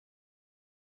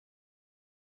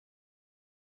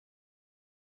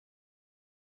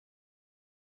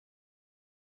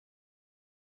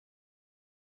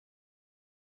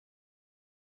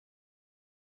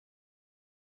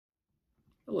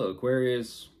Hello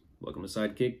Aquarius, welcome to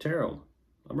Sidekick Tarot.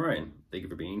 I'm Ryan, thank you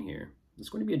for being here. This is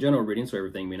going to be a general reading so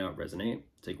everything may not resonate.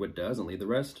 Take what does and leave the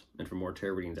rest. And for more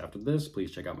tarot readings after this, please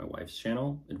check out my wife's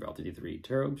channel, Adval53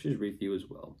 Tarot. She's read for you as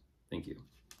well. Thank you.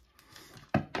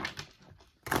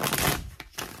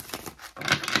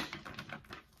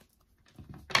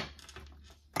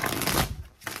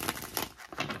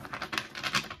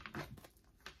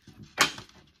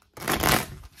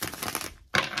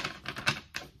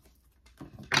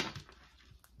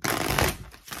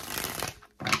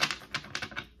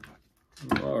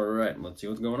 All right, let's see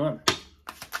what's going on.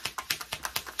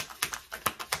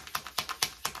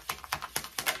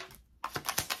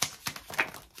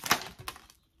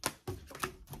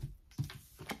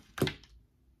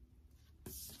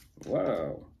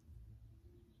 Wow.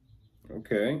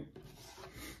 Okay.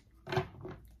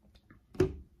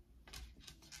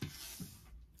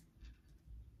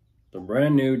 The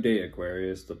brand new day,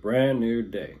 Aquarius. The brand new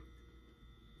day.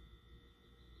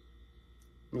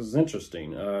 This is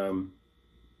interesting.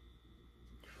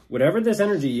 Whatever this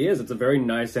energy is, it's a very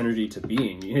nice energy to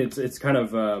be in. It's kind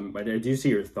of, I do see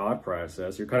your thought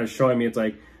process. You're kind of showing me it's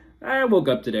like, I woke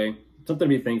up today. Something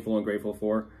to be thankful and grateful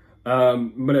for.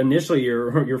 But initially,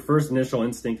 your first initial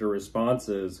instinct or response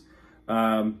is,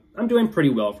 I'm doing pretty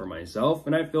well for myself,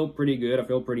 and I feel pretty good. I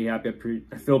feel pretty happy.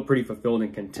 I feel pretty fulfilled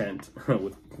and content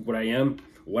with what I am,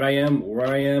 where I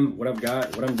am, what I've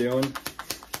got, what I'm doing.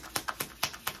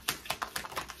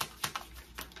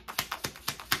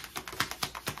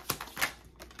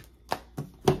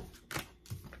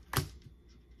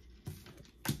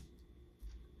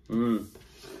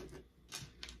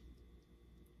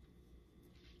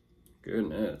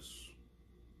 Goodness.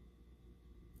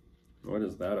 What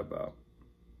is that about?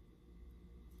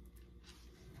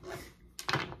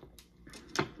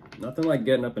 Nothing like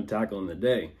getting up and tackling the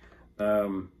day.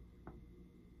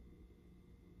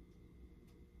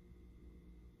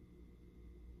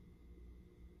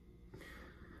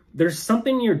 There's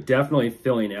something you're definitely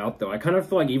filling out, though. I kind of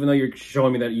feel like even though you're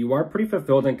showing me that you are pretty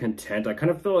fulfilled and content, I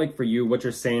kind of feel like for you, what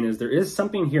you're saying is there is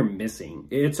something here missing.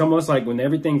 It's almost like when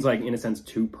everything's like, in a sense,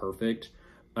 too perfect,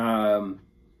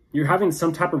 you're having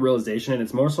some type of realization, and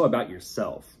it's more so about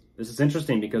yourself. This is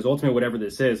interesting because ultimately, whatever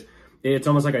this is, it's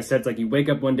almost like I said, it's like you wake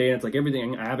up one day and it's like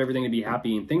everything, I have everything to be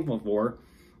happy and thankful for.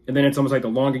 And then it's almost like the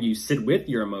longer you sit with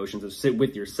your emotions or sit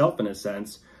with yourself in a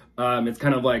sense, it's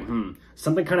kind of like,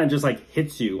 something kind of just like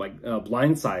hits you, like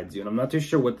blindsides you. And I'm not too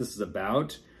sure what this is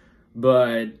about,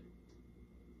 but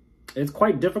it's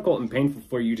quite difficult and painful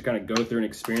for you to kind of go through and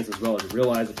experience as well as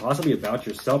realize it's possibly about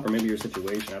yourself or maybe your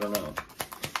situation. I don't know.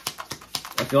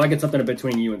 I feel like it's something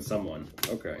between you and someone.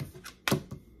 Okay.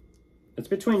 It's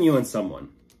between you and someone.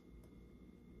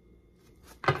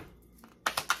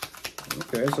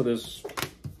 Okay, so this...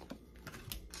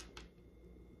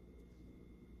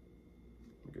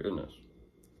 Goodness.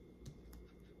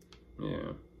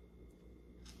 Yeah.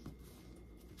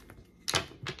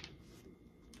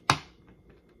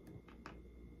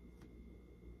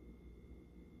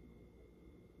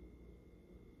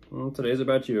 Well, today's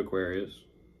about you, Aquarius.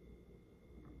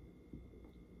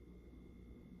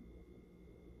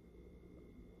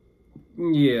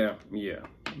 Yeah.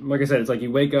 Like I said, it's like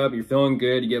you wake up, you're feeling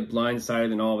good, you get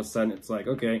blindsided, and all of a sudden it's like,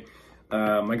 okay,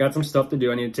 I got some stuff to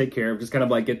do I need to take care of. Just kind of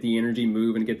like get the energy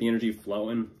moving, get the energy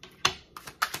flowing.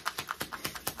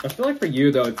 I feel like for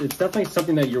you, though, it's definitely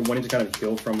something that you're wanting to kind of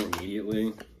heal from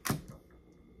immediately.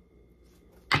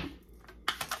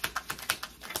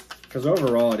 Because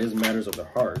overall, it is matters of the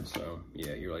heart. So,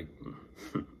 yeah, you're like,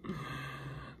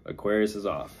 Aquarius is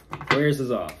off. Aquarius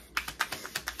is off.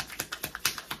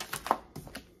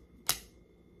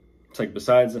 It's like,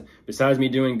 besides me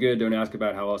doing good, don't ask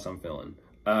about how else I'm feeling.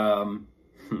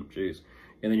 Jeez.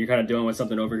 And then you're kind of dealing with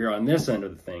something over here on this end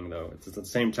of the thing, though. It's at the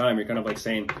same time, you're kind of like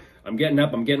saying, I'm getting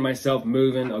up, I'm getting myself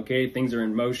moving, okay, things are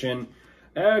in motion.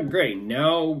 Great.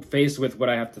 Now, faced with what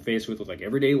I have to face with like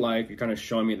everyday life, you're kind of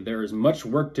showing me that there is much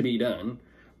work to be done.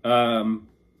 I'm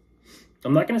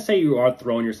not going to say you are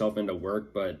throwing yourself into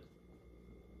work, but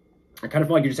I kind of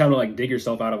feel like you're just having to like dig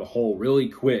yourself out of a hole really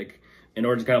quick in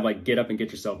order to kind of like get up and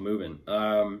get yourself moving.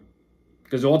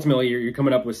 Because ultimately you're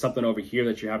coming up with something over here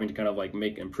that you're having to kind of like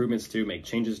make improvements to, make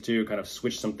changes to, kind of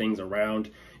switch some things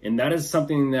around. And that is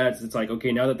something that's, it's like,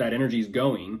 okay, now that that energy is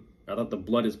going, now that the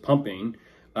blood is pumping,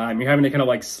 you're having to kind of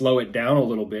like slow it down a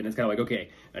little bit. And it's kind of like, okay,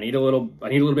 I need a little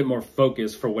bit more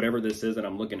focus for whatever this is that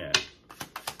I'm looking at.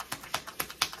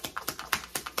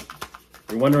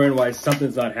 You're wondering why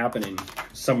something's not happening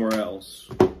somewhere else.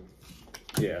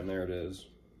 Yeah, and there it is.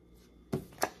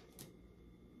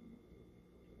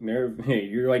 Hey,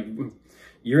 you're like,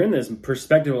 you're in this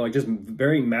perspective of like just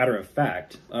very matter of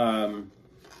fact.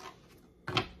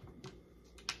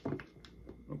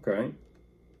 Okay.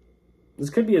 This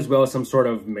could be as well as some sort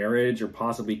of marriage or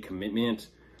possibly commitment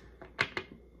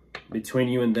between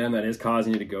you and them that is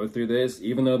causing you to go through this.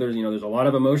 Even though there's, you know, there's a lot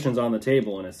of emotions on the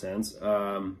table in a sense.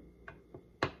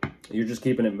 You're just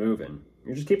keeping it moving.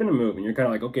 You're just keeping it moving. You're kind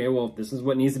of like, okay, well, this is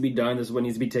what needs to be done. This is what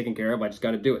needs to be taken care of. I just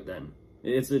got to do it then.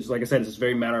 It's like I said, it's just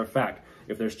very matter of fact.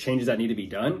 If there's changes that need to be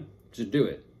done, just do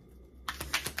it.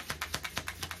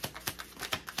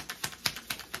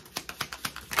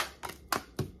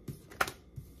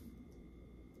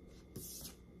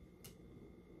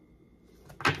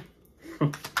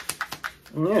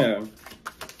 Yeah.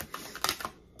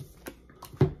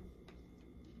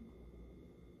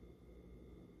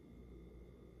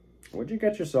 What'd you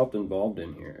get yourself involved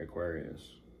in here, Aquarius?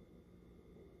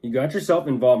 You got yourself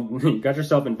involved. You got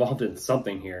yourself involved in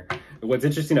something here. What's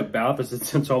interesting about this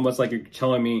is it's almost like you're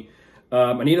telling me,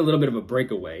 I need a little bit of a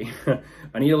breakaway.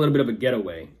 I need a little bit of a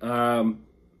getaway.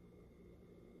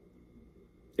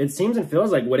 It seems and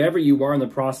feels like whatever you are in the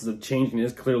process of changing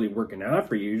is clearly working out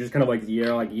for you. You're just kind of like,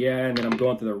 yeah, and then I'm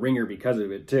going through the ringer because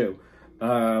of it too.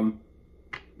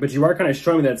 But you are kind of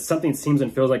showing me that something seems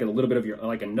and feels like a little bit of your,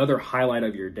 like another highlight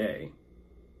of your day.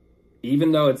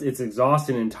 Even though it's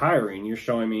exhausting and tiring, you're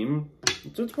showing me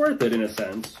it's worth it in a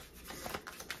sense.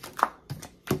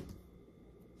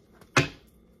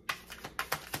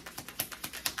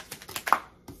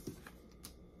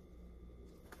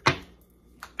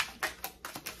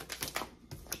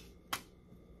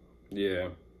 Yeah.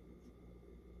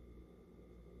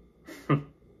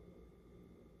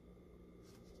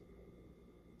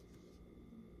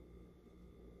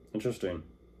 Interesting.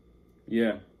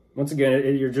 Yeah. Once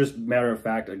again, you're just matter of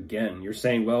fact again. You're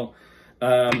saying, well,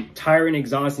 tiring,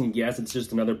 exhausting, yes, it's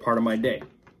just another part of my day.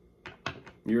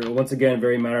 You're once again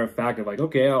very matter of fact of like,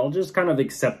 okay, I'll just kind of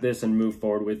accept this and move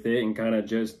forward with it, and kind of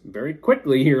just very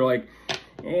quickly you're like,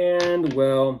 and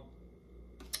well,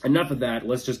 enough of that.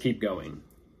 Let's just keep going.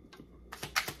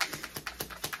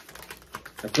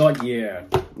 I feel like, yeah,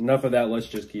 enough of that. Let's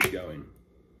just keep going.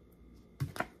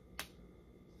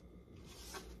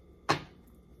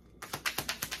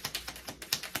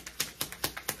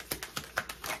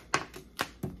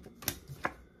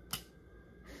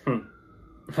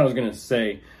 I was going to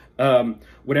say,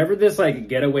 whatever this like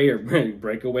getaway or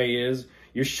breakaway is,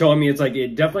 you're showing me it's like,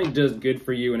 it definitely does good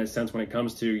for you in a sense when it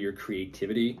comes to your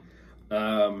creativity.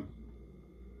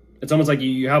 It's almost like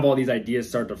you have all these ideas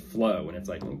start to flow, and it's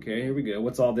like, okay, here we go.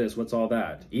 What's all this? What's all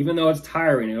that? Even though it's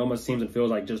tiring, it almost seems and feels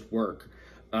like just work.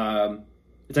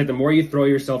 It's like the more you throw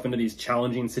yourself into these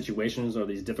challenging situations or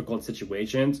these difficult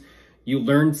situations, you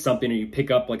learn something or you pick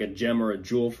up like a gem or a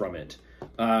jewel from it.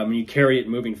 And you carry it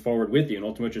moving forward with you. And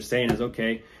ultimately what you're saying is,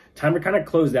 okay, time to kind of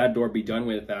close that door, be done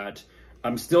with that.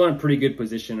 I'm still in a pretty good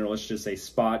position, or let's just say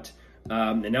spot.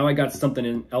 And now I got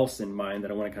something else in mind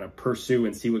that I want to kind of pursue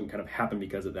and see what can kind of happen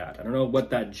because of that. I don't know what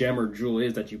that gem or jewel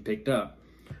is that you picked up,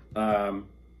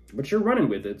 but you're running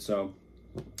with it. So,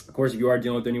 of course, if you are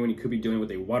dealing with anyone, you could be dealing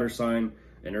with a water sign,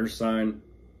 an earth sign,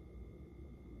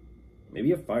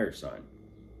 maybe a fire sign.